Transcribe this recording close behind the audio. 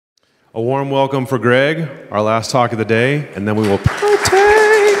A warm welcome for Greg, our last talk of the day, and then we will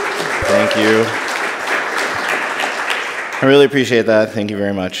partake. Thank you. I really appreciate that. Thank you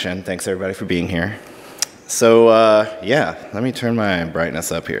very much, and thanks everybody for being here. So, yeah, let me turn my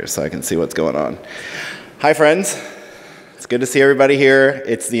brightness up here so I can see what's going on. Hi, friends. It's good to see everybody here.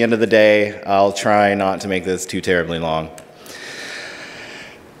 It's the end of the day. I'll try not to make this too terribly long.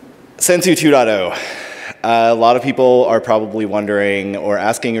 Sensu 2.0. A lot of people are probably wondering or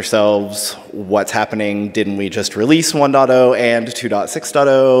asking yourselves, what's happening? Didn't we just release 1.0 and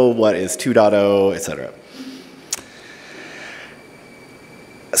 2.6.0? What is 2.0, etc.?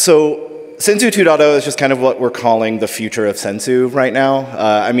 So Sensu 2.0 is just kind of what we're calling the future of Sensu right now.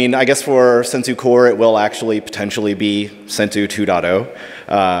 I mean, I guess for Sensu Core, it will actually potentially be Sensu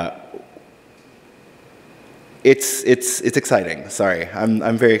 2.0. It's exciting. Sorry,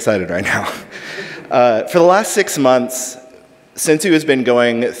 I'm very excited right now. For the last 6 months, Sensu has been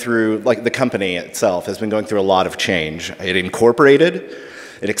going through, like the company itself has been going through a lot of change. It incorporated,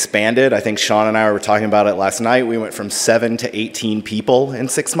 it expanded. I think Sean and I were talking about it last night. We went from 7 to 18 people in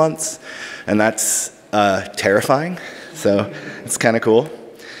 6 months, and that's terrifying. So it's kind of cool,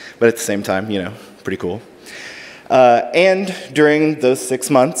 but at the same time, you know, pretty cool. And during those 6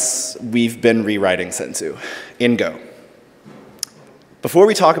 months, we've been rewriting Sensu in Go. Before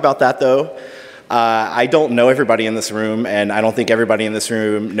we talk about that, though, I don't know everybody in this room, and I don't think everybody in this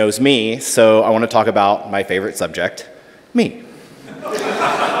room knows me, so I want to talk about my favorite subject, me.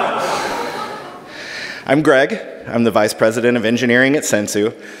 I'm Greg. I'm the Vice President of Engineering at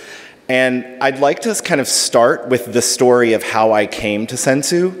Sensu, and I'd like to kind of start with the story of how I came to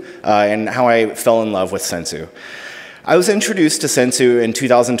Sensu and how I fell in love with Sensu. I was introduced to Sensu in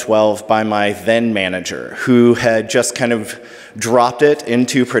 2012 by my then manager, who had just kind of dropped it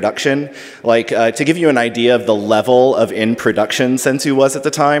into production. Like, to give you an idea of the level of in production Sensu was at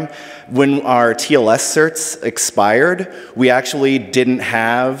the time, when our TLS certs expired, we actually didn't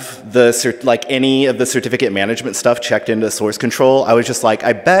have the any of the certificate management stuff checked into source control. I was just like,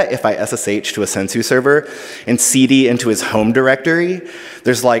 I bet if I SSH to a Sensu server and CD into his home directory,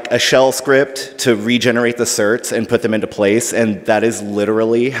 there's like a shell script to regenerate the certs and put them into place, and that is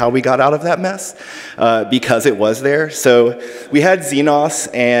literally how we got out of that mess, because it was there. So we had Xenos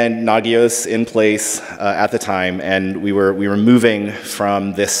and Nagios in place at the time, and we were moving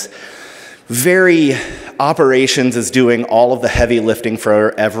from this very operations is doing all of the heavy lifting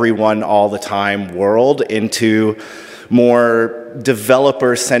for everyone all the time world into more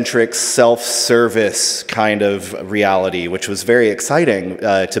developer-centric, self-service kind of reality, which was very exciting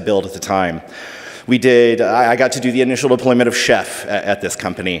to build at the time. I got to do the initial deployment of Chef at this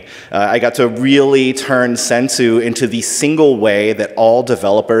company. I got to really turn Sensu into the single way that all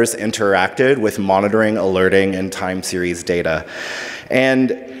developers interacted with monitoring, alerting, and time series data.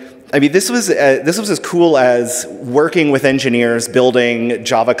 And I mean, this was as cool as working with engineers building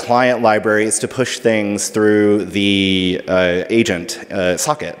Java client libraries to push things through the agent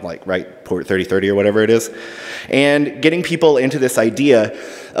socket, like port 3030 or whatever it is, and getting people into this idea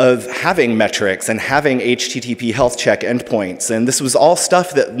of having metrics and having HTTP health check endpoints. And this was all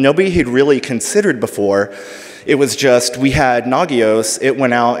stuff that nobody had really considered before. It was just, we had Nagios, it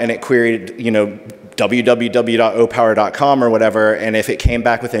went out and it queried, you know, www.opower.com or whatever, and if it came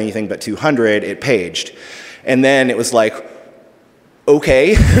back with anything but 200, it paged. And then it was like,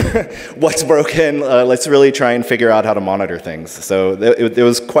 okay, what's broken? Let's really try and figure out how to monitor things. So it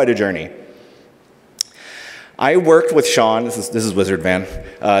was quite a journey. I worked with Sean. This is Wizard Van.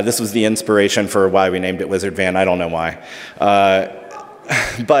 This was the inspiration for why we named it Wizard Van. I don't know why.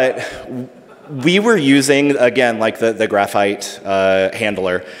 But we were using, again, like the graphite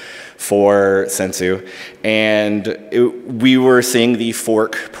handler for Sensu, and we were seeing the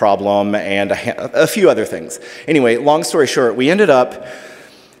fork problem and a few other things. Anyway, long story short, we ended up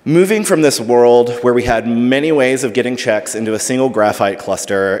moving from this world where we had many ways of getting checks into a single graphite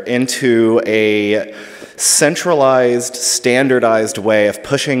cluster into a centralized, standardized way of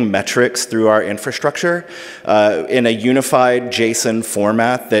pushing metrics through our infrastructure in a unified JSON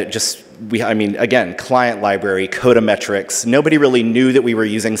format that just, I mean, again, client library, codametrics. Nobody really knew that we were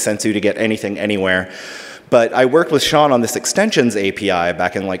using Sensu to get anything anywhere. But I worked with Sean on this extensions API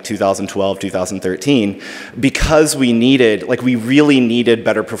back in like 2012, 2013, because we really needed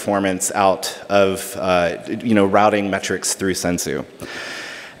better performance out of, routing metrics through Sensu.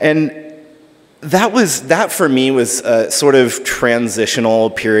 And that for me was a sort of transitional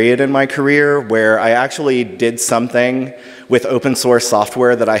period in my career where I actually did something with open source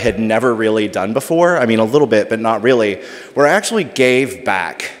software that I had never really done before. I mean, a little bit, but not really, where I actually gave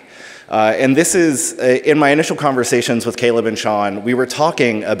back And this is, in my initial conversations with Caleb and Sean, we were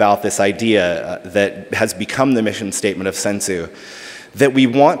talking about this idea that has become the mission statement of Sensu, that we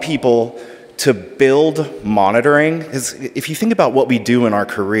want people to build monitoring. If you think about what we do in our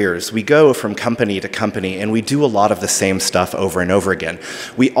careers, we go from company to company and we do a lot of the same stuff over and over again.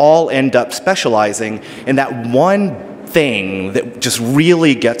 We all end up specializing in that one thing that just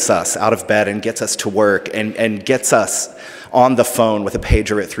really gets us out of bed and gets us to work and gets us on the phone with a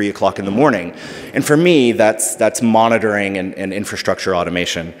pager at 3 o'clock in the morning. And for me, that's monitoring and infrastructure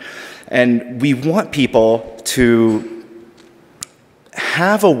automation. And we want people to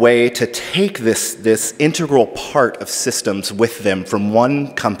have a way to take this integral part of systems with them from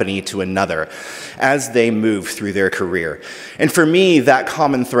one company to another as they move through their career. And for me, that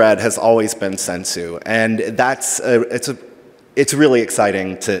common thread has always been Sensu, and it's really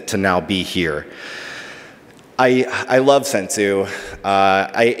exciting to now be here. I love Sensu.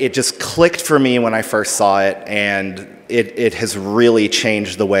 It just clicked for me when I first saw it, and it has really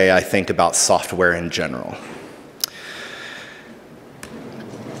changed the way I think about software in general.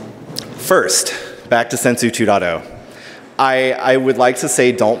 First, back to Sensu 2.0. I would like to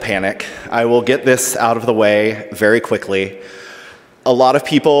say don't panic. I will get this out of the way very quickly. A lot of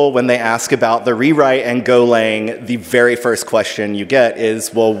people, when they ask about the rewrite and Golang, the very first question you get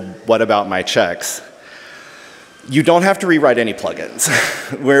is, well, what about my checks? You don't have to rewrite any plugins.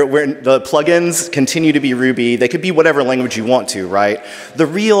 The plugins continue to be Ruby. They could be whatever language you want to, right? The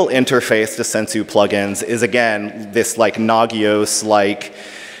real interface to Sensu plugins is, again, this like Nagios-like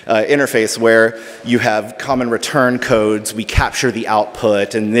interface where you have common return codes, we capture the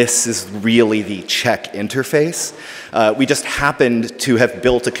output, and this is really the check interface. We just happened to have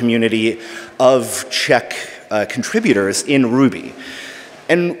built a community of check contributors in Ruby.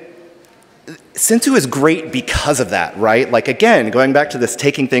 And Sensu is great because of that, right? Like, again, going back to this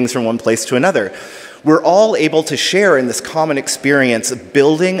taking things from one place to another, we're all able to share in this common experience of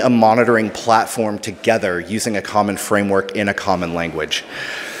building a monitoring platform together using a common framework in a common language.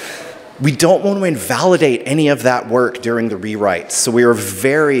 We don't want to invalidate any of that work during the rewrite, so we are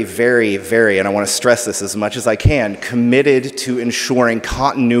very, very, very, and I want to stress this as much as I can, committed to ensuring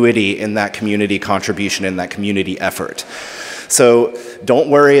continuity in that community contribution, in that community effort. So don't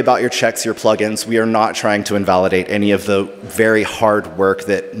worry about your checks, your plugins. We are not trying to invalidate any of the very hard work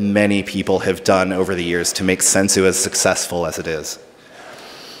that many people have done over the years to make Sensu as successful as it is.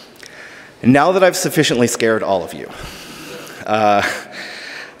 And now that I've sufficiently scared all of you,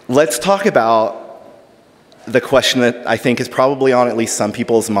 let's talk about the question that I think is probably on at least some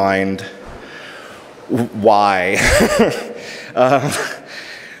people's mind: why?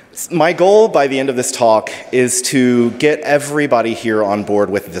 My goal by the end of this talk is to get everybody here on board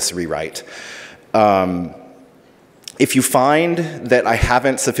with this rewrite. If you find that I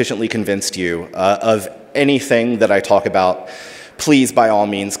haven't sufficiently convinced you of anything that I talk about, please, by all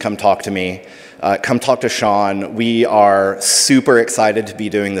means, come talk to me. Come talk to Sean. We are super excited to be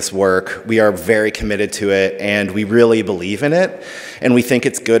doing this work. We are very committed to it, and we really believe in it, and we think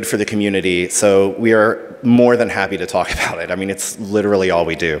it's good for the community, so we are more than happy to talk about it. I mean, it's literally all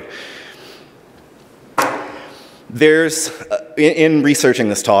we do. In researching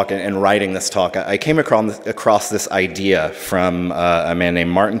this talk and writing this talk, I came across this idea from a man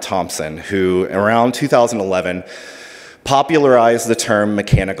named Martin Thompson, who around 2011 popularized the term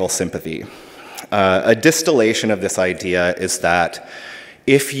mechanical sympathy. A distillation of this idea is that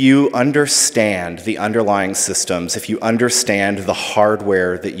if you understand the underlying systems, if you understand the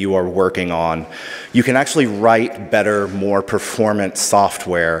hardware that you are working on, you can actually write better, more performant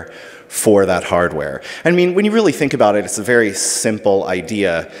software for that hardware. I mean, when you really think about it, it's a very simple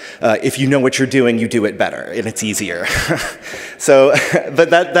idea. If you know what you're doing, you do it better, and it's easier. So, but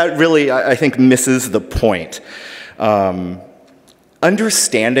that really, I think, misses the point.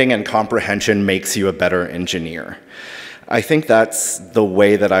 Understanding and comprehension makes you a better engineer. I think that's the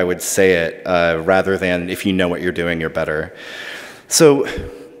way that I would say it, rather than if you know what you're doing, you're better. So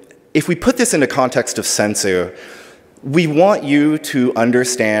if we put this into context of Sensu, we want you to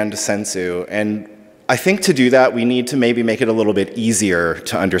understand Sensu, and I think to do that, we need to maybe make it a little bit easier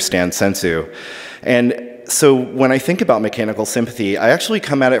to understand Sensu. And so when I think about mechanical sympathy, I actually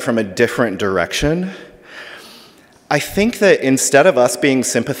come at it from a different direction. I think that instead of us being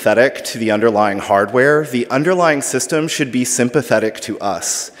sympathetic to the underlying hardware, the underlying system should be sympathetic to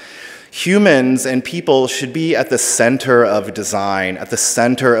us. Humans and people should be at the center of design, at the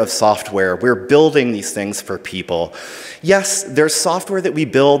center of software. We're building these things for people. Yes, there's software that we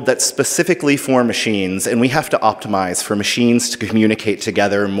build that's specifically for machines, and we have to optimize for machines to communicate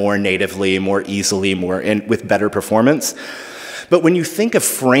together more natively, more easily, with better performance. But when you think of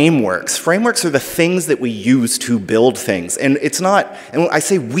frameworks, frameworks are the things that we use to build things. And it's not, and I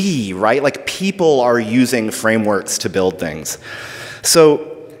say we, right? Like people are using frameworks to build things.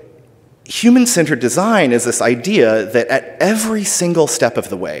 So human-centered design is this idea that at every single step of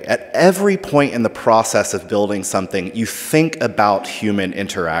the way, at every point in the process of building something, you think about human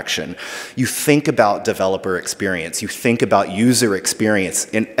interaction. You think about developer experience. You think about user experience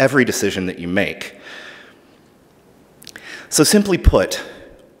in every decision that you make. So simply put,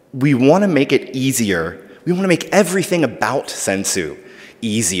 we want to make it easier. We want to make everything about Sensu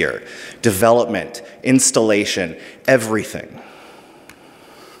easier. Development, installation, everything.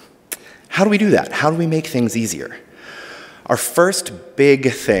 How do we do that? How do we make things easier? Our first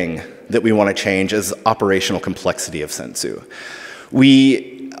big thing that we want to change is operational complexity of Sensu.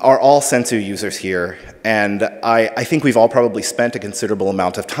 We are all Sensu users here, and I think we've all probably spent a considerable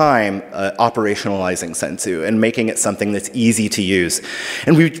amount of time operationalizing Sensu and making it something that's easy to use.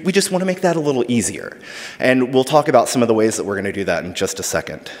 And we just want to make that a little easier. And we'll talk about some of the ways that we're going to do that in just a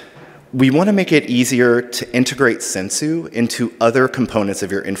second. We want to make it easier to integrate Sensu into other components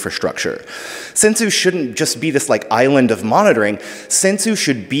of your infrastructure. Sensu shouldn't just be this like island of monitoring. Sensu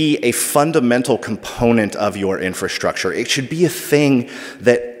should be a fundamental component of your infrastructure. It should be a thing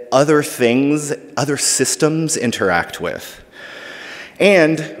that other things, other systems interact with.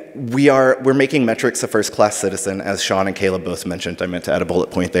 And we're making metrics a first-class citizen, as Sean and Caleb both mentioned. I meant to add a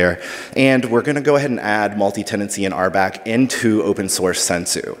bullet point there. And we're going to go ahead and add multi-tenancy and RBAC into open source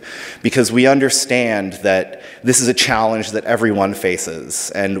Sensu, because we understand that this is a challenge that everyone faces,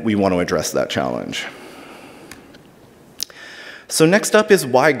 and we want to address that challenge. So next up is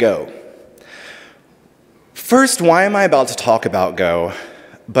why Go? First, why am I about to talk about Go?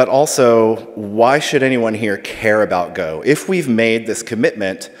 But also, why should anyone here care about Go? If we've made this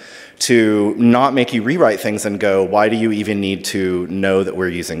commitment to not make you rewrite things in Go, why do you even need to know that we're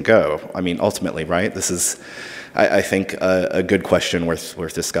using Go? I mean, ultimately, right? This is, I think, a good question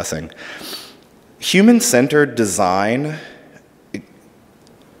worth discussing. Human-centered design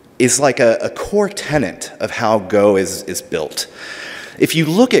is like a core tenet of how Go is built. If you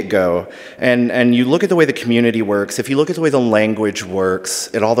look at Go, and you look at the way the community works, if you look at the way the language works,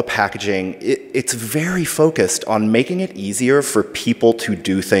 at all the packaging, it's very focused on making it easier for people to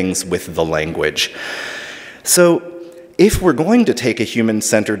do things with the language. So if we're going to take a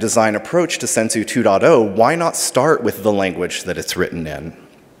human-centered design approach to Sensu 2.0, why not start with the language that it's written in?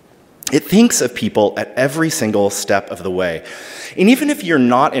 It thinks of people at every single step of the way. And even if you're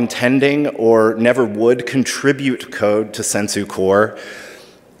not intending or never would contribute code to Sensu core,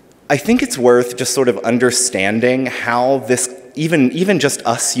 I think it's worth just sort of understanding how this, even just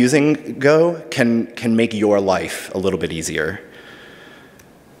us using Go, can make your life a little bit easier.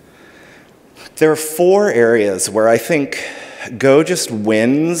 There are 4 areas where I think Go just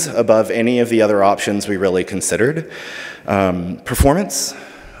wins above any of the other options we really considered. Performance,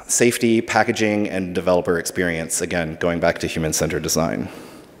 safety, packaging, and developer experience, again, going back to human-centered design.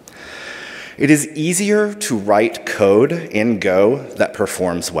 It is easier to write code in Go that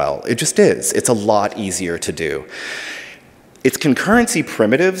performs well. It just is. It's a lot easier to do. Its concurrency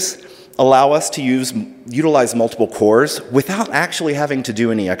primitives allow us to utilize multiple cores without actually having to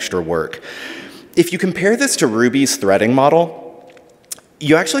do any extra work. If you compare this to Ruby's threading model,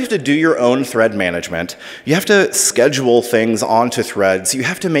 you actually have to do your own thread management. You have to schedule things onto threads. You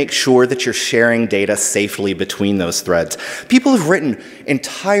have to make sure that you're sharing data safely between those threads. People have written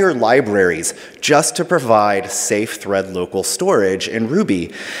entire libraries just to provide safe thread local storage in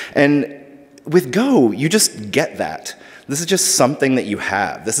Ruby. And with Go, you just get that. This is just something that you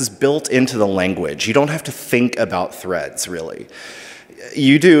have. This is built into the language. You don't have to think about threads, really.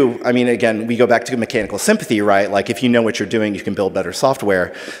 You do, I mean, again, we go back to mechanical sympathy, right? Like, if you know what you're doing, you can build better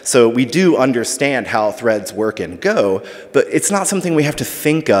software. So we do understand how threads work in Go, but it's not something we have to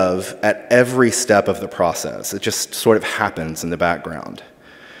think of at every step of the process. It just sort of happens in the background.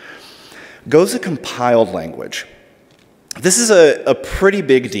 Go's a compiled language. This is a pretty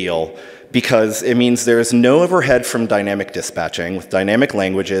big deal, because it means there's no overhead from dynamic dispatching. With dynamic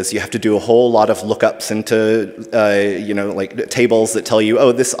languages, you have to do a whole lot of lookups into, like tables that tell you,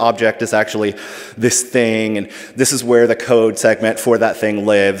 oh, this object is actually this thing, and this is where the code segment for that thing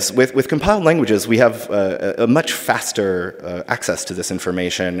lives. With compiled languages, we have a much faster access to this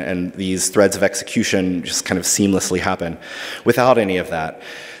information, and these threads of execution just kind of seamlessly happen without any of that.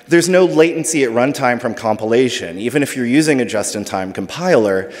 There's no latency at runtime from compilation. Even if you're using a just-in-time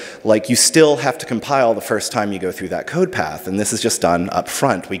compiler, like, you still have to compile the first time you go through that code path, and this is just done up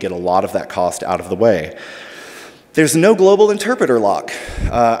front. We get a lot of that cost out of the way. There's no global interpreter lock.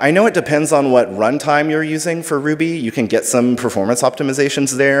 I know it depends on what runtime you're using for Ruby. You can get some performance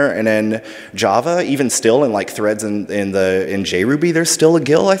optimizations there, and in Java, even still in like threads in JRuby, there's still a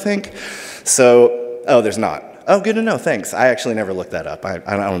GIL, I think. So, oh, there's not. Oh, good to know, thanks. I actually never looked that up. I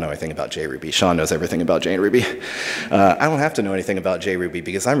don't know anything about JRuby. Sean knows everything about JRuby. I don't have to know anything about JRuby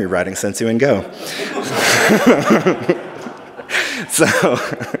because I'm rewriting Sensu in Go. So,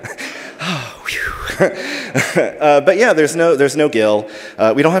 but yeah, there's no GIL.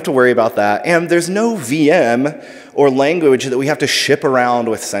 We don't have to worry about that. And there's no VM or language that we have to ship around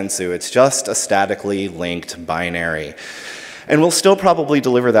with Sensu. It's just a statically linked binary. And we'll still probably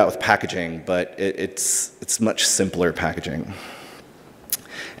deliver that with packaging, but it's much simpler packaging.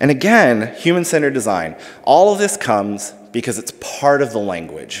 And again, human-centered design. All of this comes because it's part of the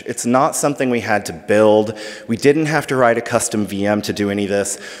language. It's not something we had to build. We didn't have to write a custom VM to do any of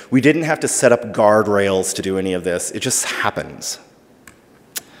this. We didn't have to set up guardrails to do any of this. It just happens.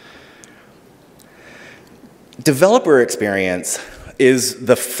 Developer experience is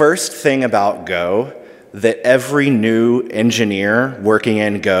the first thing about Go that every new engineer working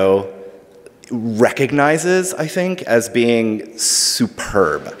in Go recognizes, I think, as being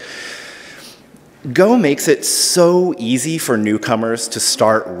superb. Go makes it so easy for newcomers to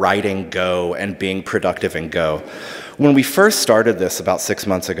start writing Go and being productive in Go. When we first started this about 6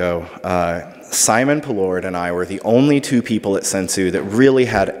 months ago, Simon Pillard and I were the only two people at Sensu that really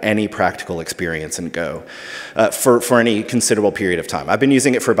had any practical experience in Go for any considerable period of time. I've been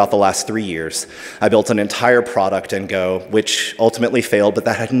using it for about the last 3 years. I built an entire product in Go, which ultimately failed, but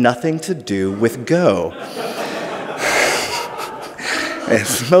that had nothing to do with Go.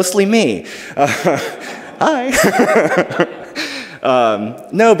 It's mostly me. Hi.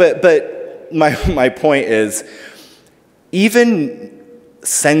 No, but my point is, even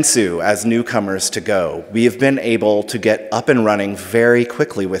Sensu, as newcomers to Go, we have been able to get up and running very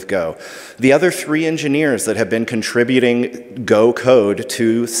quickly with Go. The other 3 engineers that have been contributing Go code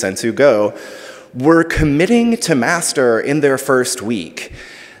to Sensu Go were committing to master in their first week.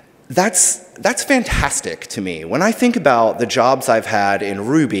 That's fantastic to me. When I think about the jobs I've had in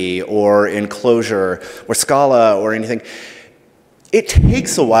Ruby or in Clojure or Scala or anything, it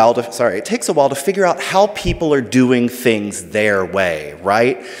takes a while to figure out how people are doing things their way,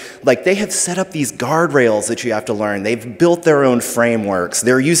 right? Like, they have set up these guardrails that you have to learn. They've built their own frameworks.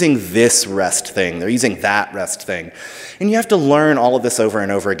 They're using this REST thing. They're using that REST thing. And you have to learn all of this over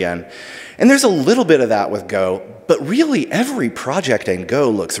and over again. And there's a little bit of that with Go, but really every project in Go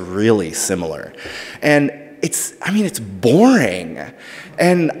looks really similar. And it's boring.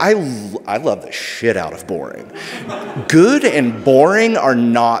 And I love the shit out of boring. Good and boring are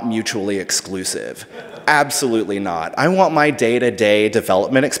not mutually exclusive. Absolutely not. I want my day-to-day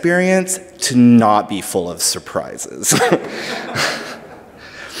development experience to not be full of surprises.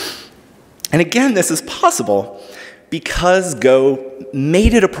 And again, this is possible because Go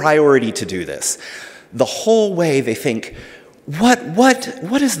made it a priority to do this. The whole way they think,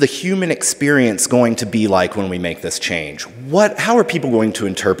 what is the human experience going to be like when we make this change? How are people going to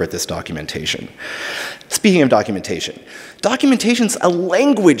interpret this documentation? Speaking of documentation, documentation's a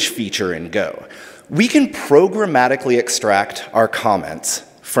language feature in Go. We can programmatically extract our comments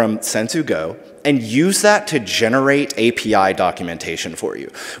from Sensu Go and use that to generate API documentation for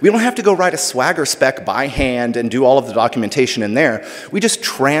you. We don't have to go write a Swagger spec by hand and do all of the documentation in there. We just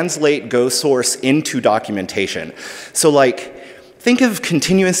translate Go source into documentation. So, like, think of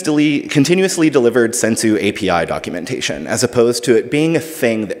continuously delivered Sensu API documentation as opposed to it being a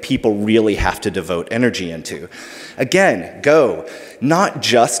thing that people really have to devote energy into. Again, Go, not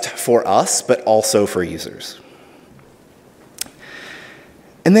just for us, but also for users.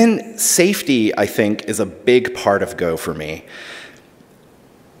 And then safety, I think, is a big part of Go for me.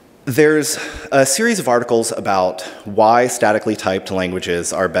 There's a series of articles about why statically typed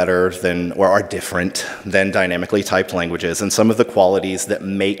languages are better than, or are different than dynamically typed languages, and some of the qualities that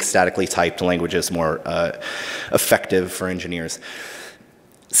make statically typed languages more effective for engineers.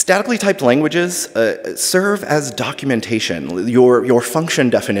 Statically typed languages serve as documentation. Your function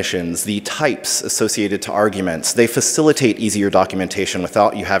definitions, the types associated to arguments, they facilitate easier documentation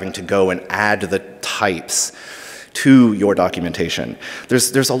without you having to go and add the types to your documentation.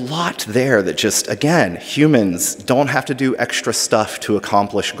 There's a lot there that just, again, humans don't have to do extra stuff to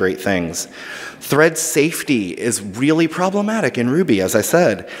accomplish great things. Thread safety is really problematic in Ruby, as I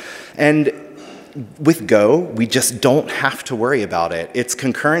said. And with Go, we just don't have to worry about it. Its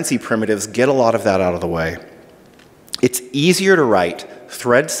concurrency primitives get a lot of that out of the way. It's easier to write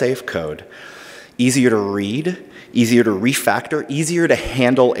thread-safe code, easier to read, easier to refactor, easier to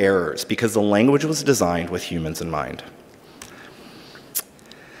handle errors, because the language was designed with humans in mind.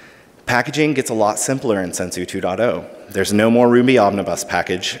 Packaging gets a lot simpler in Sensu 2.0. There's no more Ruby Omnibus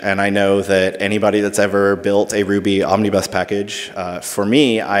package, and I know that anybody that's ever built a Ruby Omnibus package, for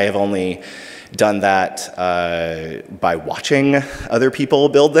me, I have only done that by watching other people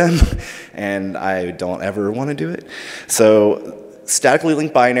build them, and I don't ever want to do it. So statically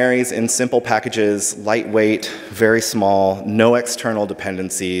linked binaries in simple packages, lightweight, very small, no external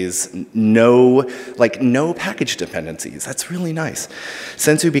dependencies, no package dependencies. That's really nice.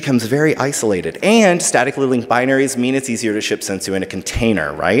 Sensu becomes very isolated, and statically linked binaries mean it's easier to ship Sensu in a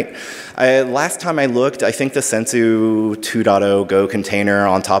container, right? Last time I looked, I think the Sensu 2.0 Go container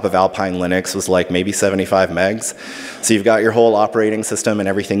on top of Alpine Linux was like maybe 75 megs. So you've got your whole operating system and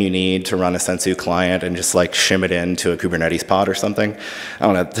everything you need to run a Sensu client and just like shim it into a Kubernetes pod or something. I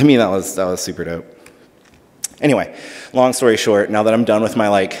don't know, to me that was super dope. Anyway, long story short, now that I'm done with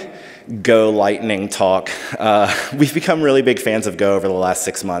my Go lightning talk, we've become really big fans of Go over the last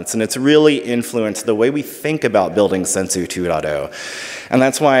 6 months, and it's really influenced the way we think about building Sensu 2.0. And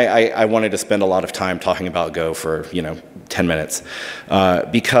that's why I wanted to spend a lot of time talking about Go for 10 minutes,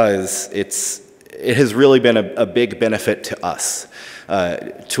 because it has really been a big benefit to us.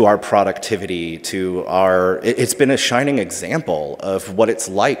 To our productivity, it's been a shining example of what it's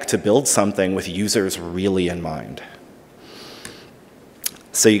like to build something with users really in mind.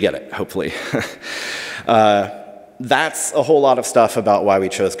 So you get it, hopefully. That's a whole lot of stuff about why we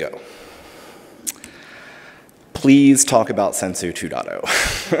chose Go. Please talk about Sensu 2.0.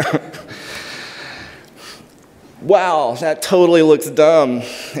 Wow, that totally looks dumb.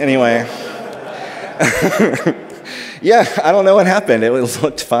 Anyway. Yeah, I don't know what happened. It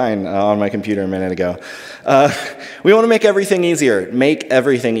looked fine on my computer a minute ago. We want to make everything easier. Make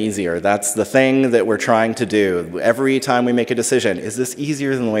everything easier. That's the thing that we're trying to do. Every time we make a decision, is this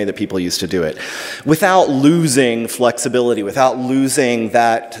easier than the way that people used to do it? Without losing flexibility, without losing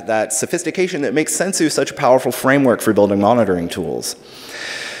that sophistication that makes Sensu such a powerful framework for building monitoring tools.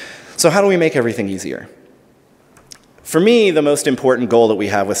 So how do we make everything easier? For me, the most important goal that we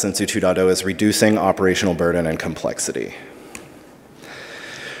have with Sensu 2.0 is reducing operational burden and complexity.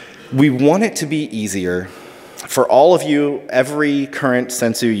 We want it to be easier for all of you, every current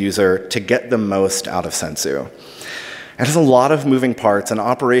Sensu user, to get the most out of Sensu. It has a lot of moving parts, and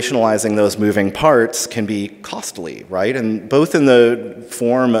operationalizing those moving parts can be costly, right? And both in the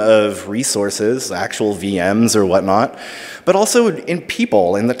form of resources, actual VMs or whatnot, but also in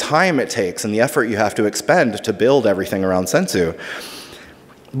people, in the time it takes and the effort you have to expend to build everything around Sensu.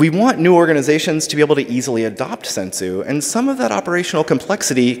 We want new organizations to be able to easily adopt Sensu, and some of that operational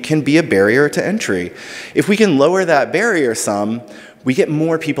complexity can be a barrier to entry. If we can lower that barrier some, we get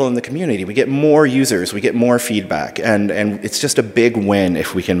more people in the community, we get more users, we get more feedback, and it's just a big win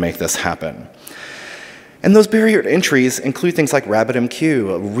if we can make this happen. And those barrier to entries include things like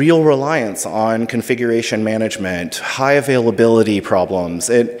RabbitMQ, real reliance on configuration management, high availability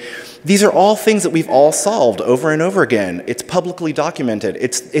problems. These are all things that we've all solved over and over again. It's publicly documented.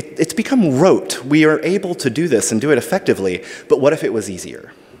 It's become rote. We are able to do this and do it effectively, but what if it was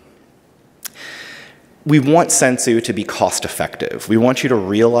easier? We want Sensu to be cost effective. We want you to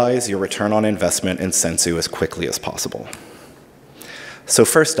realize your return on investment in Sensu as quickly as possible. So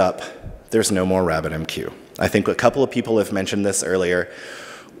first up, there's no more RabbitMQ. I think a couple of people have mentioned this earlier.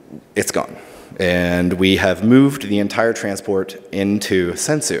 It's gone. And we have moved the entire transport into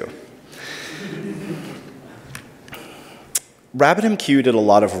Sensu. RabbitMQ did a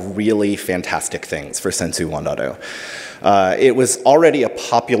lot of really fantastic things for Sensu 1.0. It was already a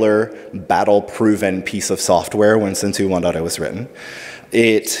popular, battle-proven piece of software when Sensu 1.0 was written.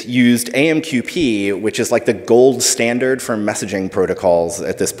 It used AMQP, which is like the gold standard for messaging protocols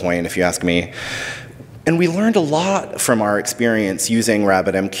at this point, if you ask me. And we learned a lot from our experience using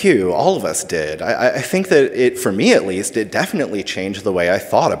RabbitMQ. All of us did. I think that for me at least, it definitely changed the way I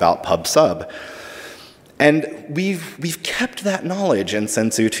thought about pub/sub. And we've kept that knowledge in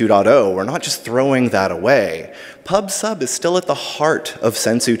Sensu 2.0. We're not just throwing that away. Pub/sub is still at the heart of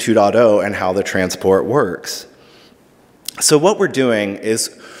Sensu 2.0 and how the transport works. So what we're doing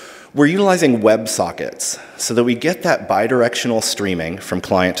is we're utilizing WebSockets so that we get that bidirectional streaming from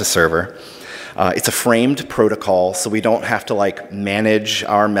client to server. It's a framed protocol, so we don't have to manage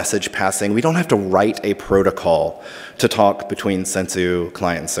our message passing. We don't have to write a protocol to talk between Sensu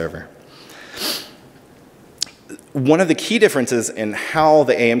client and server. One of the key differences in how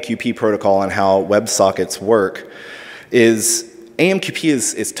the AMQP protocol and how WebSockets work is AMQP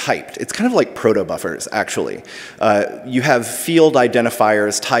is typed. It's kind of like proto-buffers, actually. You have field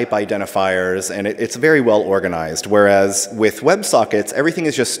identifiers, type identifiers, and it's very well organized, whereas with WebSockets, everything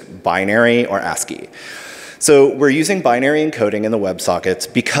is just binary or ASCII. So we're using binary encoding in the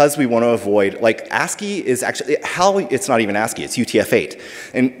WebSockets because we want to avoid, like ASCII is actually, it's not even ASCII, it's UTF-8.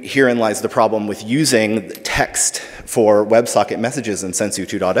 And herein lies the problem with using text for WebSocket messages in Sensu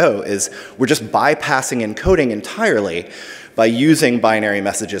 2.0 is we're just bypassing encoding entirely by using binary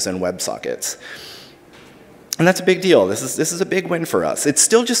messages in WebSockets. And that's a big deal. This is a big win for us. It's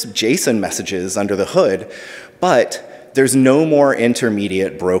still just JSON messages under the hood, but there's no more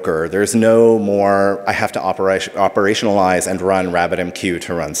intermediate broker. There's no more, I have to operationalize and run RabbitMQ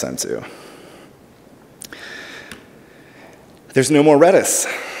to run Sensu. There's no more Redis.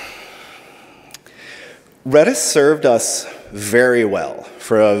 Redis served us very well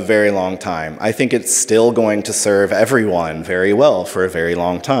for a very long time. I think it's still going to serve everyone very well for a very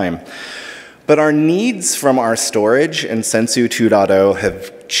long time. But our needs from our storage in Sensu 2.0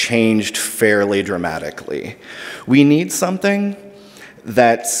 have changed fairly dramatically. We need something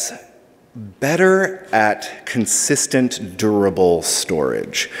that's better at consistent, durable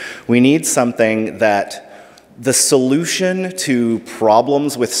storage. We need something that the solution to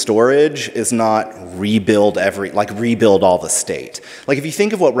problems with storage is not rebuild all the state. Like if you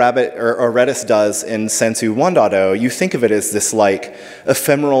think of what Rabbit or Redis does in Sensu 1.0, you think of it as this like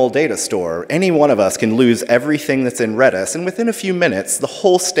ephemeral data store. Any one of us can lose everything that's in Redis, and within a few minutes, the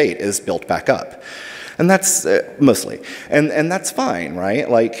whole state is built back up. And that's mostly, and that's fine, right?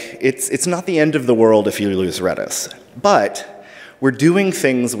 Like it's not the end of the world if you lose Redis, but we're doing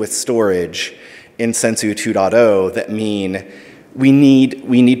things with storage in Sensu 2.0 that mean we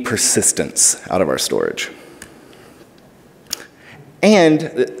need persistence out of our storage.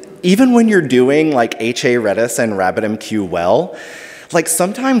 And even when you're doing like HA Redis and RabbitMQ well, like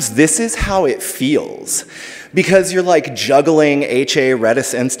sometimes this is how it feels. Because you're like juggling HA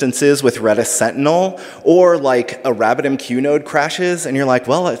Redis instances with Redis Sentinel, or like a RabbitMQ node crashes and you're like,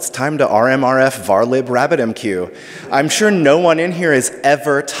 well, it's time to rmrf varlib RabbitMQ. I'm sure no one in here has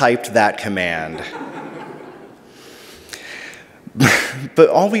ever typed that command. But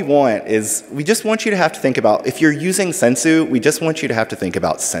all we want is, we just want you to have to think about, if you're using Sensu, we just want you to have to think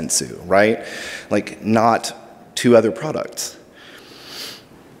about Sensu, right? Like not two other products.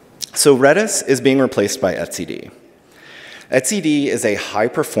 So Redis is being replaced by etcd. etcd is a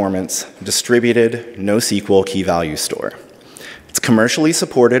high-performance, distributed, NoSQL key-value store. It's commercially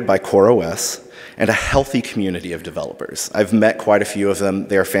supported by CoreOS and a healthy community of developers. I've met quite a few of them.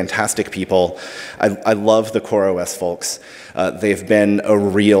 They're fantastic people. I love the CoreOS folks. They've been a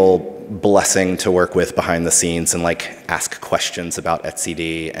real blessing to work with behind the scenes and like ask questions about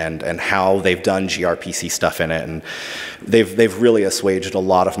etcd and how they've done gRPC stuff in it. And they've really assuaged a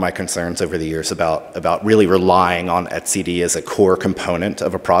lot of my concerns over the years about really relying on etcd as a core component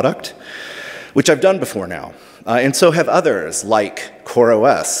of a product, which I've done before now. And so have others like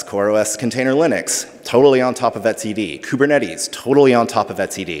CoreOS Container Linux, totally on top of etcd, Kubernetes, totally on top of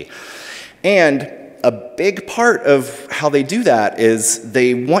etcd. And a big part of how they do that is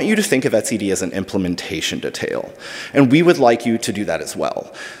they want you to think of etcd as an implementation detail. And we would like you to do that as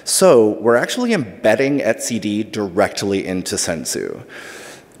well. So we're actually embedding etcd directly into Sensu.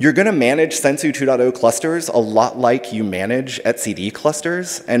 You're going to manage Sensu 2.0 clusters a lot like you manage etcd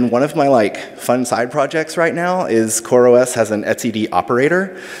clusters. And one of my like fun side projects right now is CoreOS has an etcd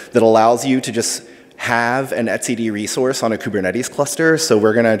operator that allows you to just have an etcd resource on a Kubernetes cluster. So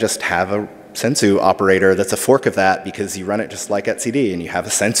we're going to just have a Sensu operator that's a fork of that because you run it just like etcd, and you have a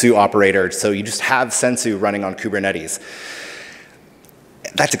Sensu operator, so you just have Sensu running on Kubernetes.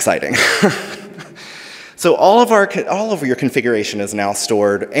 That's exciting. So all of your configuration is now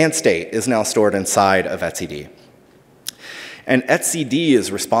stored, and state is now stored inside of etcd. And etcd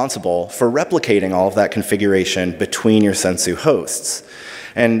is responsible for replicating all of that configuration between your Sensu hosts.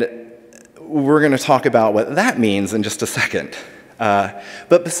 And we're going to talk about what that means in just a second.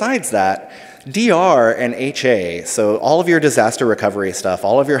 But besides that, DR and HA, so all of your disaster recovery stuff,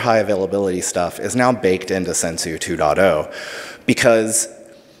 all of your high availability stuff is now baked into Sensu 2.0 because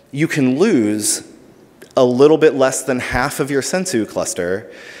you can lose a little bit less than half of your Sensu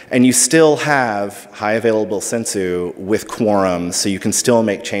cluster, and you still have high available Sensu with quorum, so you can still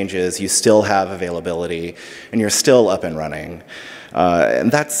make changes, you still have availability, and you're still up and running.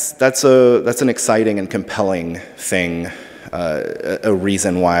 And that's an exciting and compelling thing, a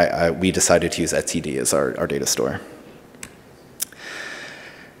reason why we decided to use etcd as our data store.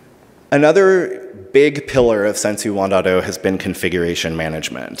 Another big pillar of Sensu 1.0 has been configuration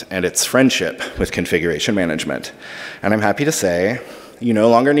management and its friendship with configuration management. And I'm happy to say, you no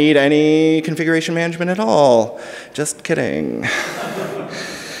longer need any configuration management at all. Just kidding.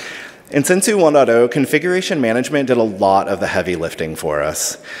 In Sensu 1.0, configuration management did a lot of the heavy lifting for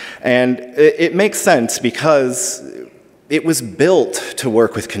us. And it makes sense because it was built to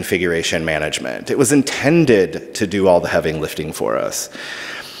work with configuration management. It was intended to do all the heavy lifting for us.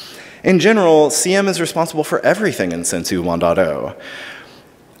 In general, CM is responsible for everything in Sensu 1.0.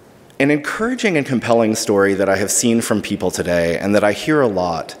 An encouraging and compelling story that I have seen from people today and that I hear a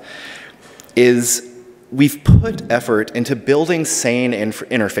lot is we've put effort into building sane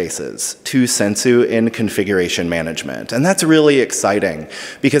interfaces to Sensu in configuration management. And that's really exciting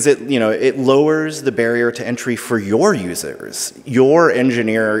because it lowers the barrier to entry for your users, your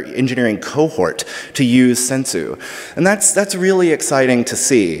engineering cohort to use Sensu. And that's really exciting to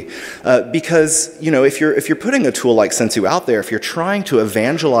see because if you're putting a tool like Sensu out there, if you're trying to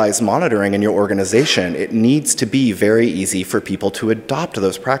evangelize monitoring in your organization, it needs to be very easy for people to adopt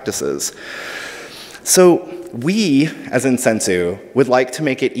those practices. So we, as in Sensu, would like to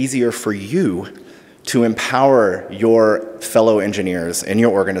make it easier for you to empower your fellow engineers in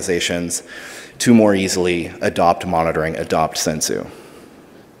your organizations to more easily adopt monitoring, adopt Sensu.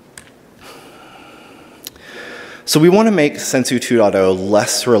 So we want to make Sensu 2.0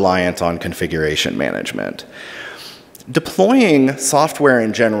 less reliant on configuration management. Deploying software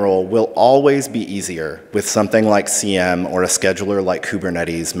in general will always be easier with something like CM or a scheduler like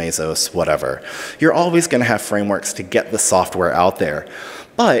Kubernetes, Mesos, whatever. You're always going to have frameworks to get the software out there.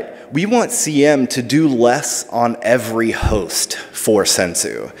 But we want CM to do less on every host for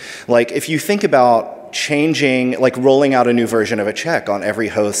Sensu. Like if you think about rolling out a new version of a check on every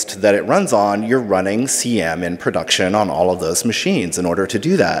host that it runs on, you're running CM in production on all of those machines in order to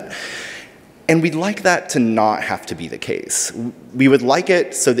do that. And we'd like that to not have to be the case. We would like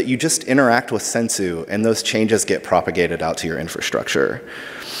it so that you just interact with Sensu and those changes get propagated out to your infrastructure.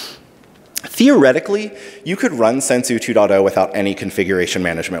 Theoretically, you could run Sensu 2.0 without any configuration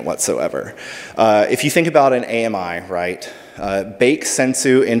management whatsoever. If you think about an AMI, right? Bake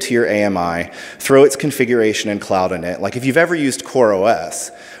Sensu into your AMI, throw its configuration and cloud in it. Like if you've ever used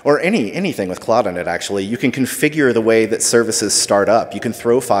CoreOS, or anything with cloud in it actually, you can configure the way that services start up. You can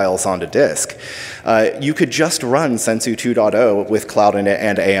throw files onto disk. You could just run Sensu 2.0 with cloud in it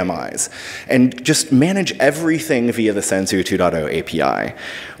and AMIs, and just manage everything via the Sensu 2.0 API,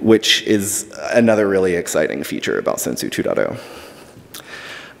 which is another really exciting feature about Sensu 2.0.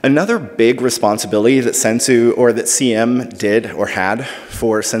 Another big responsibility that Sensu or that CM did or had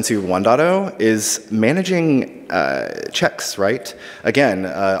for Sensu 1.0 is managing checks, right? Again,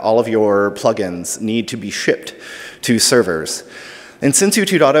 all of your plugins need to be shipped to servers. In Sensu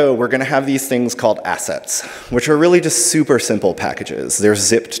 2.0, we're going to have these things called assets, which are really just super simple packages. They're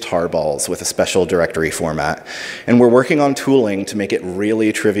zipped tarballs with a special directory format. And we're working on tooling to make it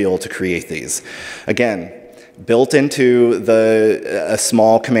really trivial to create these. Again, built into a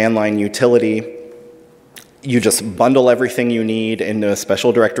small command line utility, you just bundle everything you need into a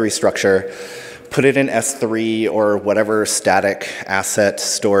special directory structure, put it in S3 or whatever static asset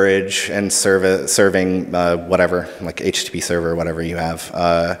storage and serving whatever, like HTTP server, whatever you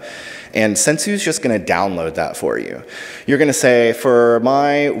have. And Sensu's just going to download that for you. You're going to say, for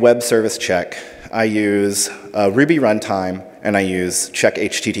my web service check, I use Ruby runtime and I use check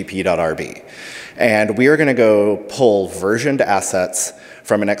http.rb. And we are going to go pull versioned assets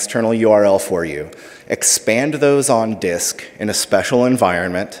from an external URL for you, expand those on disk in a special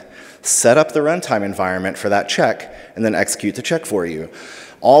environment, set up the runtime environment for that check, and then execute the check for you.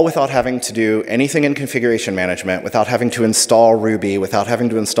 All without having to do anything in configuration management, without having to install Ruby, without having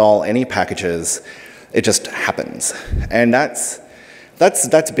to install any packages. It just happens. And that's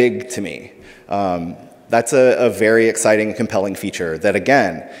big to me. That's a very exciting and compelling feature that,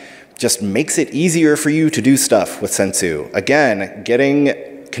 again, just makes it easier for you to do stuff with Sensu. Again,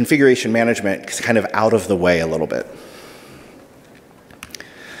 getting configuration management kind of out of the way a little bit.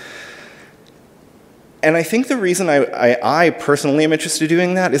 And I think the reason I personally am interested in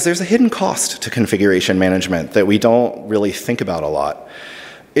doing that is there's a hidden cost to configuration management that we don't really think about a lot.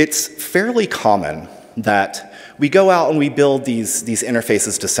 It's fairly common that we go out and we build these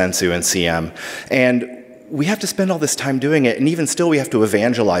interfaces to Sensu and CM, and we have to spend all this time doing it, and even still we have to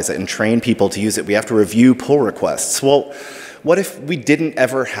evangelize it and train people to use it. We have to review pull requests. Well, what if we didn't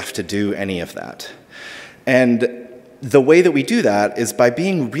ever have to do any of that? And the way that we do that is by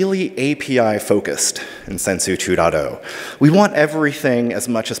being really API focused in Sensu 2.0. We want everything as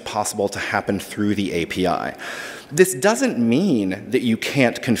much as possible to happen through the API. This doesn't mean that you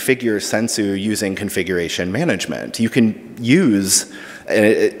can't configure Sensu using configuration management. You can use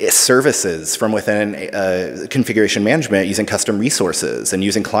services from within configuration management using custom resources and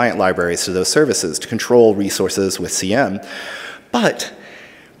using client libraries to those services to control resources with CM. But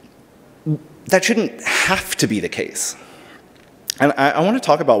that shouldn't have to be the case. And I want to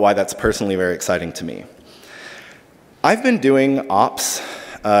talk about why that's personally very exciting to me. I've been doing ops,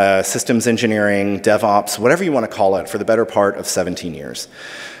 systems engineering, DevOps, whatever you want to call it, for the better part of 17 years.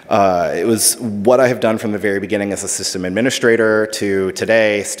 It was what I have done from the very beginning as a system administrator to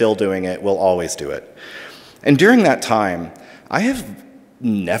today, still doing it, will always do it. And during that time, I have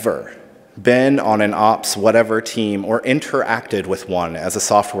never been on an ops whatever team or interacted with one as a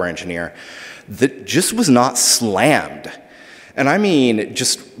software engineer that just was not slammed. And I mean,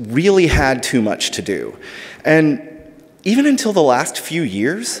 just really had too much to do. And even until the last few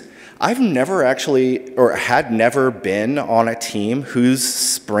years, I've never actually, or had never been on a team whose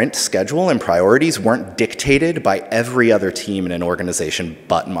sprint schedule and priorities weren't dictated by every other team in an organization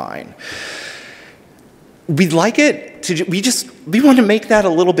but mine. We'd like it to, we want to make that a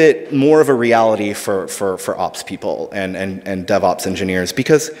little bit more of a reality for ops people and DevOps engineers,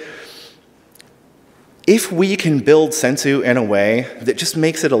 because if we can build Sensu in a way that just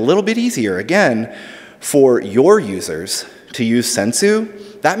makes it a little bit easier, again, for your users to use Sensu,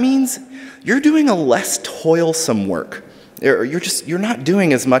 that means you're doing a less toilsome work. You're not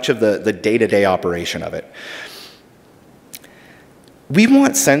doing as much of the day-to-day operation of it. We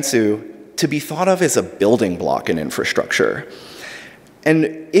want Sensu to be thought of as a building block in infrastructure. And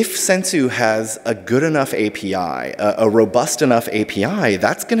if Sensu has a good enough API, a robust enough API,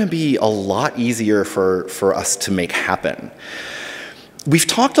 that's going to be a lot easier for us to make happen. We've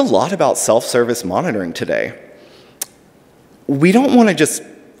talked a lot about self-service monitoring today. We don't want to just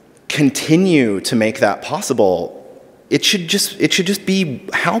continue to make that possible. It should just be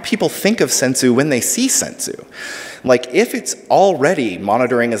how people think of Sensu when they see Sensu. Like, if it's already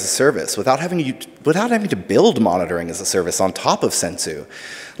monitoring as a service without having to build monitoring as a service on top of Sensu,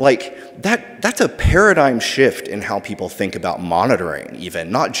 like that's a paradigm shift in how people think about monitoring,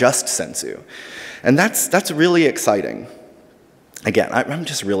 even not just Sensu, and that's really exciting. Again, I'm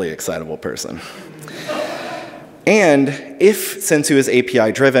just a really excitable person. And if Sensu is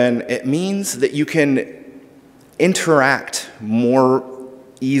API driven, it means that you can interact more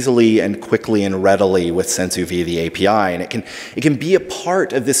easily and quickly and readily with Sensu via the API, and it can be a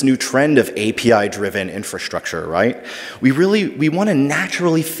part of this new trend of API-driven infrastructure, right? We want to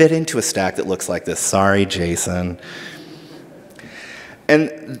naturally fit into a stack that looks like this. Sorry, Jason.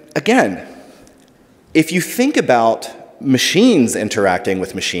 And again, if you think about machines interacting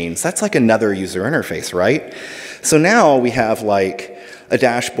with machines, that's like another user interface, right? So now we have like a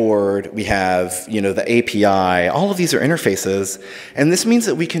dashboard, we have, the API, all of these are interfaces, and this means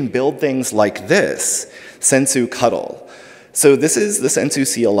that we can build things like this, Sensu Cuddle. So this is the Sensu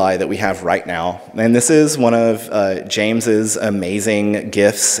CLI that we have right now, and this is one of James's amazing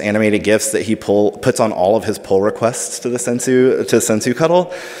GIFs, animated GIFs that he puts on all of his pull requests to Sensu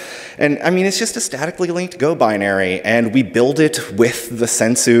Cuddle. And I mean, it's just a statically linked Go binary, and we build it with the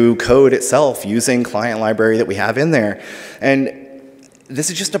Sensu code itself using client library that we have in there. And this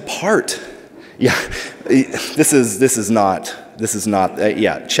is just a part. Yeah, this is not,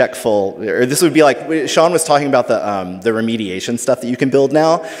 yeah, check full, or this would be like, Sean was talking about the remediation stuff that you can build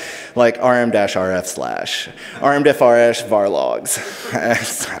now, like rm-rf/ rm-def-rs var logs.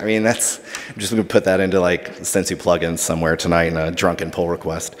 I mean, I'm just gonna put that into like Sensu plugins somewhere tonight in a drunken pull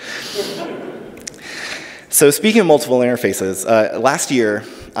request. So speaking of multiple interfaces, last year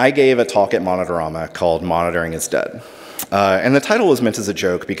I gave a talk at Monitorama called Monitoring is Dead. And the title was meant as a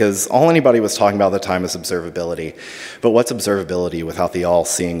joke because all anybody was talking about at the time was observability. But what's observability without the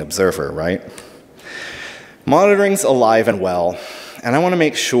all-seeing observer, right? Monitoring's alive and well, and I want to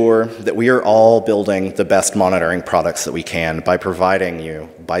make sure that we are all building the best monitoring products that we can by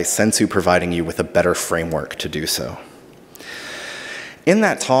Sensu providing you with a better framework to do so. In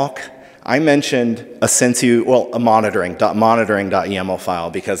that talk, I mentioned a monitoring.yaml file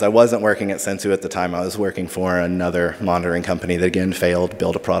because I wasn't working at Sensu at the time. I was working for another monitoring company that again failed,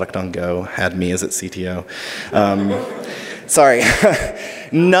 built a product on Go, had me as its CTO. Sorry,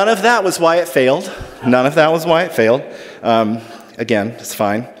 none of that was why it failed. None of that was why it failed. Again, it's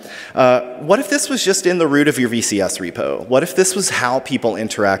fine. What if this was just in the root of your VCS repo? What if this was how people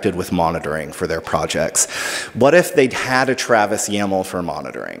interacted with monitoring for their projects? What if they'd had a Travis YAML for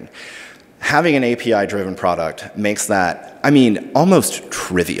monitoring? Having an API-driven product makes that, I mean, almost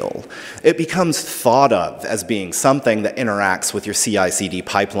trivial. It becomes thought of as being something that interacts with your CI/CD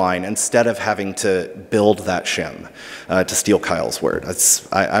pipeline instead of having to build that shim, to steal Kyle's word.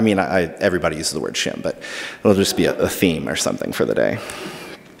 Everybody uses the word shim, but it'll just be a theme or something for the day.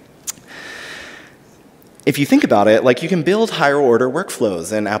 If you think about it, like you can build higher order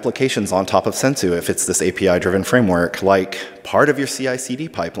workflows and applications on top of Sensu if it's this API-driven framework, like part of your CI/CD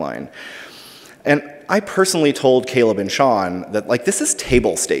pipeline. And I personally told Caleb and Sean that like this is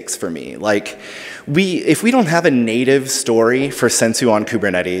table stakes for me. Like if we don't have a native story for Sensu on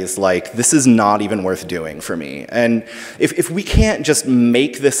Kubernetes, like this is not even worth doing for me. And if we can't just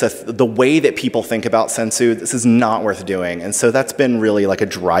make this the way that people think about Sensu, this is not worth doing. And so that's been really like a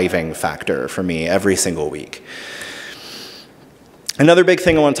driving factor for me every single week. Another big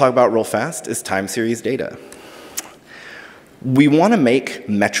thing I want to talk about real fast is time series data. We want to make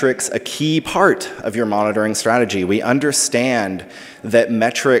metrics a key part of your monitoring strategy. We understand that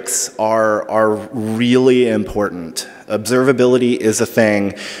metrics are really important. Observability is a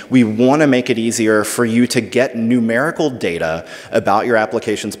thing. We want to make it easier for you to get numerical data about your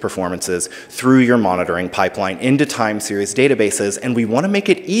application's performances through your monitoring pipeline into time series databases, and we want to make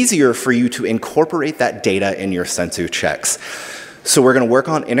it easier for you to incorporate that data in your Sensu checks. So we're going to work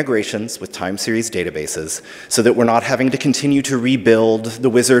on integrations with time series databases so that we're not having to continue to rebuild the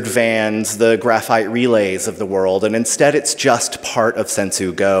wizard vans, the graphite relays of the world, and instead it's just part of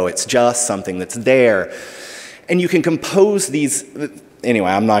Sensu Go. It's just something that's there. And you can compose these. Anyway,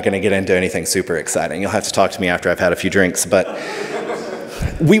 I'm not going to get into anything super exciting. You'll have to talk to me after I've had a few drinks. But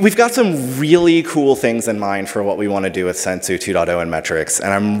we've got some really cool things in mind for what we want to do with Sensu 2.0 and metrics,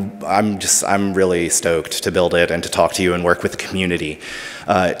 and I'm really stoked to build it and to talk to you and work with the community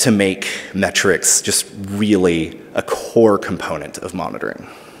to make metrics just really a core component of monitoring.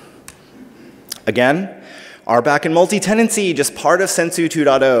 Again, RBAC and multi-tenancy, just part of Sensu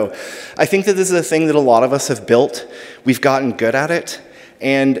 2.0. I think that this is a thing that a lot of us have built. We've gotten good at it.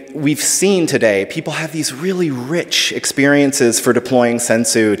 And we've seen today, people have these really rich experiences for deploying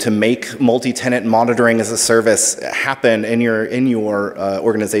Sensu to make multi-tenant monitoring as a service happen in your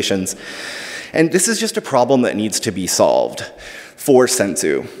organizations. And this is just a problem that needs to be solved for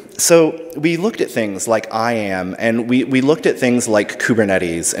Sensu. So we looked at things like IAM, and we looked at things like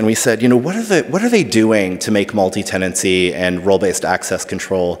Kubernetes, and we said, you know, what are they doing to make multi-tenancy and role-based access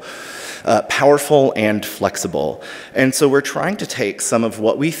control powerful and flexible? And so we're trying to take some of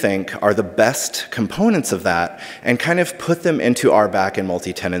what we think are the best components of that and kind of put them into RBAC and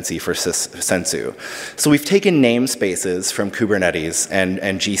multi-tenancy for Sensu. So we've taken namespaces from Kubernetes and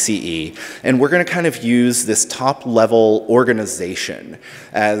GCE, and we're going to kind of use this top-level organization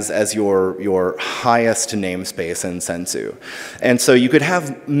as your highest namespace in Sensu. And so you could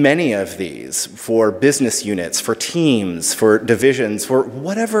have many of these for business units, for teams, for divisions, for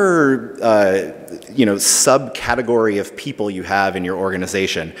whatever subcategory of people you have in your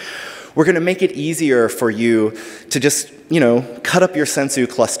organization. We're going to make it easier for you to just, cut up your Sensu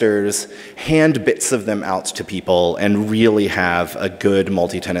clusters, hand bits of them out to people, and really have a good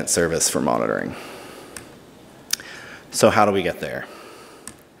multi-tenant service for monitoring. So how do we get there?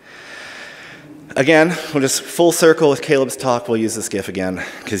 Again, we'll just full circle with Caleb's talk. We'll use this GIF again,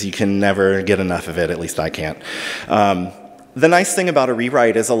 because you can never get enough of it, at least I can't. The nice thing about a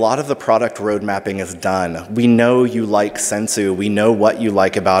rewrite is a lot of the product road mapping is done. We know you like Sensu. We know what you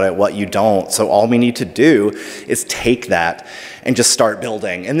like about it, what you don't. So all we need to do is take that and just start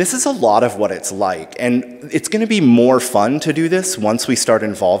building. And this is a lot of what it's like. And it's going to be more fun to do this once we start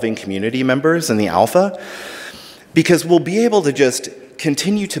involving community members in the alpha, because we'll be able to just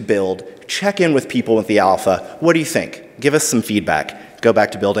continue to build, check in with people with the alpha. What do you think? Give us some feedback. Go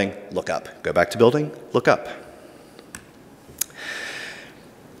back to building, look up. Go back to building, look up.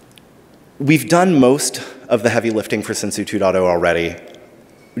 We've done most of the heavy lifting for Sensu 2.0 already.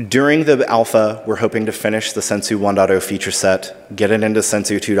 During the alpha, we're hoping to finish the Sensu 1.0 feature set, get it into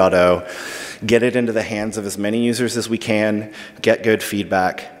Sensu 2.0, get it into the hands of as many users as we can, get good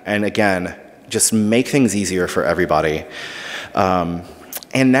feedback, and again, just make things easier for everybody.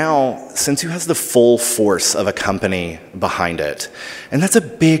 And now, Sensu has the full force of a company behind it. And that's a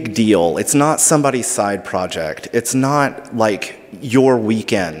big deal. It's not somebody's side project. It's not like your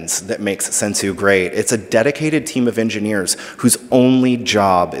weekends that makes Sensu great. It's a dedicated team of engineers whose only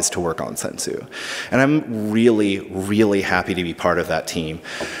job is to work on Sensu. And I'm really, really happy to be part of that team.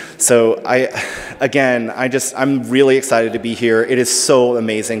 So I'm really excited to be here. It is so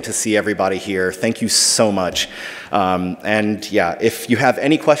amazing to see everybody here. Thank you so much. And yeah, if you have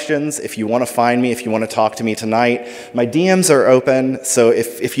any questions, if you want to find me, if you want to talk to me tonight, my DMs are open. So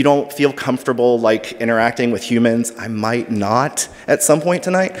if you don't feel comfortable like interacting with humans, I might not at some point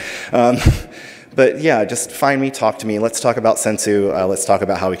tonight. But yeah, just find me, talk to me. Let's talk about Sensu. Let's talk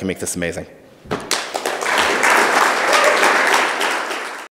about how we can make this amazing.